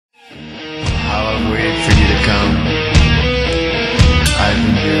come. I've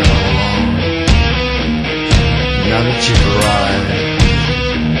been here all along. Now that you've arrived,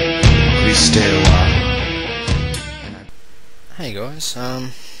 please stay a while. Hey guys,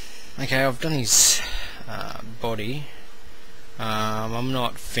 okay, I've done his body. I'm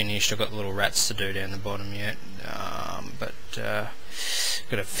not finished. I've got the little rats to do down the bottom yet, but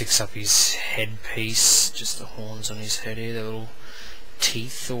got to fix up his headpiece, just the horns on his head here, the little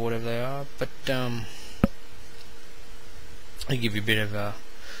teeth or whatever they are. But I'll give you a bit of a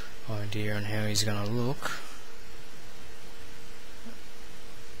idea on how he's going to look.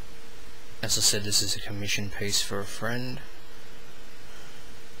 As I said, this is a commission piece for a friend.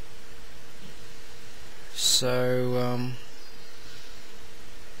 So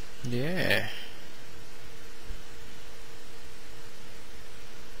yeah,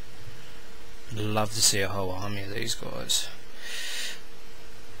 I'd love to see a whole army of these guys.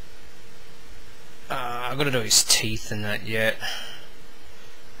 I've got to do his teeth and that yet.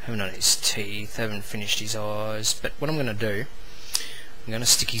 Haven't done his teeth, haven't finished his eyes, but what I'm going to do, I'm going to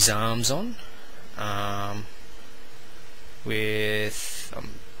stick his arms on with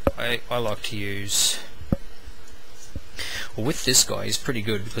I like to use, well, with this guy he's pretty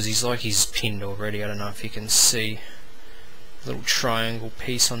good because he's pinned already. I don't know if you can see a little triangle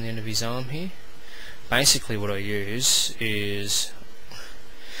piece on the end of his arm here. Basically what I use is,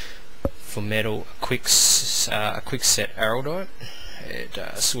 for metal, a quick set arrow dot. It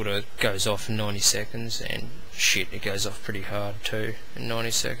sort of goes off in 90 seconds, and shit, it goes off pretty hard too in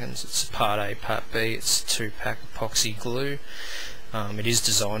 90 seconds. It's part A, part B. It's 2-pack epoxy glue. It is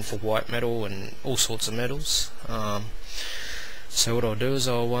designed for white metal and all sorts of metals. So what I'll do is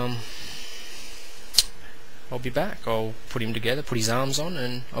I'll be back. I'll put him together, put his arms on,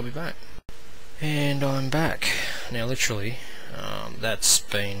 and I'll be back. And I'm back. Now literally, that's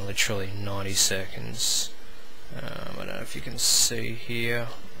been literally 90 seconds. I don't know if you can see here,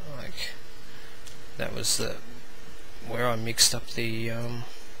 like, that was where I mixed up the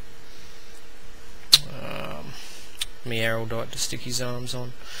me arrow dot to stick his arms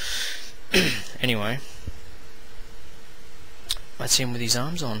on. Anyway, that's him with his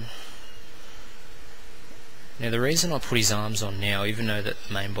arms on. Now the reason I put his arms on now, even though that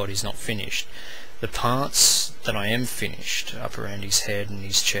the main body's not finished, the parts that I am finished, up around his head and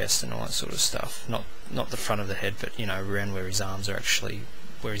his chest and all that sort of stuff, not the front of the head, but you know, around where his arms are actually,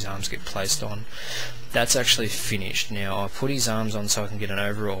 where his arms get placed on, that's actually finished. Now I put his arms on so I can get an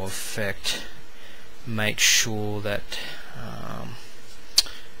overall effect, make sure that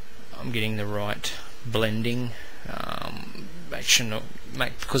I'm getting the right blending.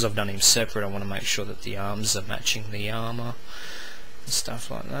 Because I've done him separate, I want to make sure that the arms are matching the armor and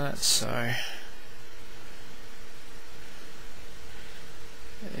stuff like that. So,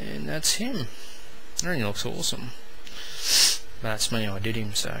 and that's him. I think he looks awesome. That's me, I did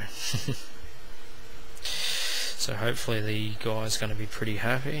him, so so hopefully the guy's going to be pretty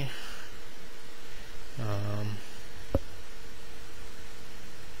happy.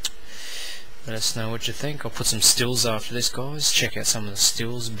 Let us know what you think. I'll put some stills after this, guys. Check out some of the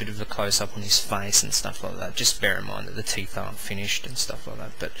stills, a bit of a close-up on his face and stuff like that. Just bear in mind that the teeth aren't finished and stuff like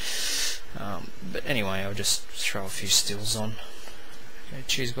that. But anyway, I'll just throw a few stills on. Okay,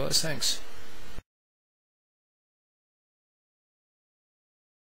 cheers, guys. Thanks.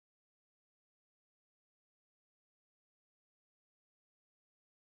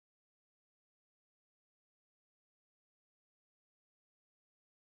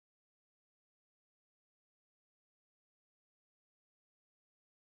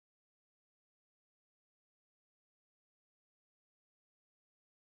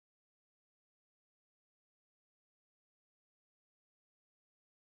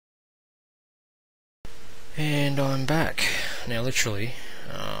 And I'm back. Now literally,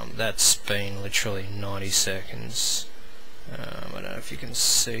 that's been literally 90 seconds. I don't know if you can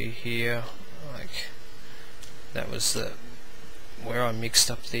see here, like, that was where I mixed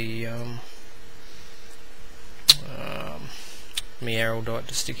up the me arrow dot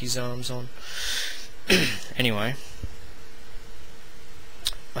to stick his arms on. Anyway,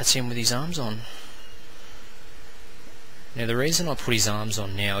 that's him with his arms on. Now the reason I put his arms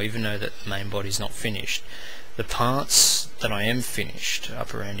on now, even though that the main body's not finished, the parts that I am finished,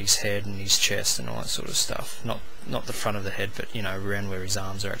 up around his head and his chest and all that sort of stuff, not the front of the head, but you know, around where his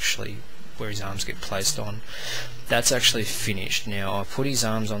arms are actually, where his arms get placed on, that's actually finished. Now I put his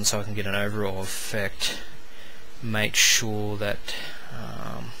arms on so I can get an overall effect, make sure that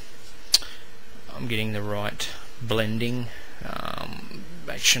I'm getting the right blending.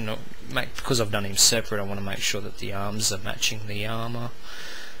 Because I've done him separate, I want to make sure that the arms are matching the armor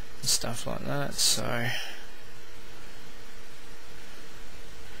and stuff like that. So,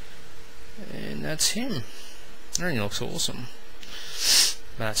 And that's him. I think he looks awesome.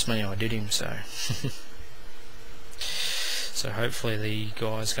 That's me, I did him, so. So hopefully the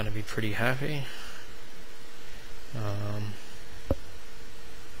guy's going to be pretty happy.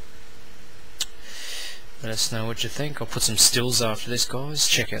 Let us know what you think. I'll put some stills after this, guys.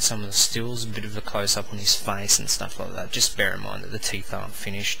 Check out some of the stills, a bit of a close-up on his face and stuff like that. Just bear in mind that the teeth aren't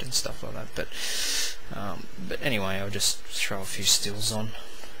finished and stuff like that. But anyway, I'll just throw a few stills on.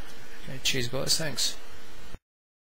 Okay, cheers, guys. Thanks.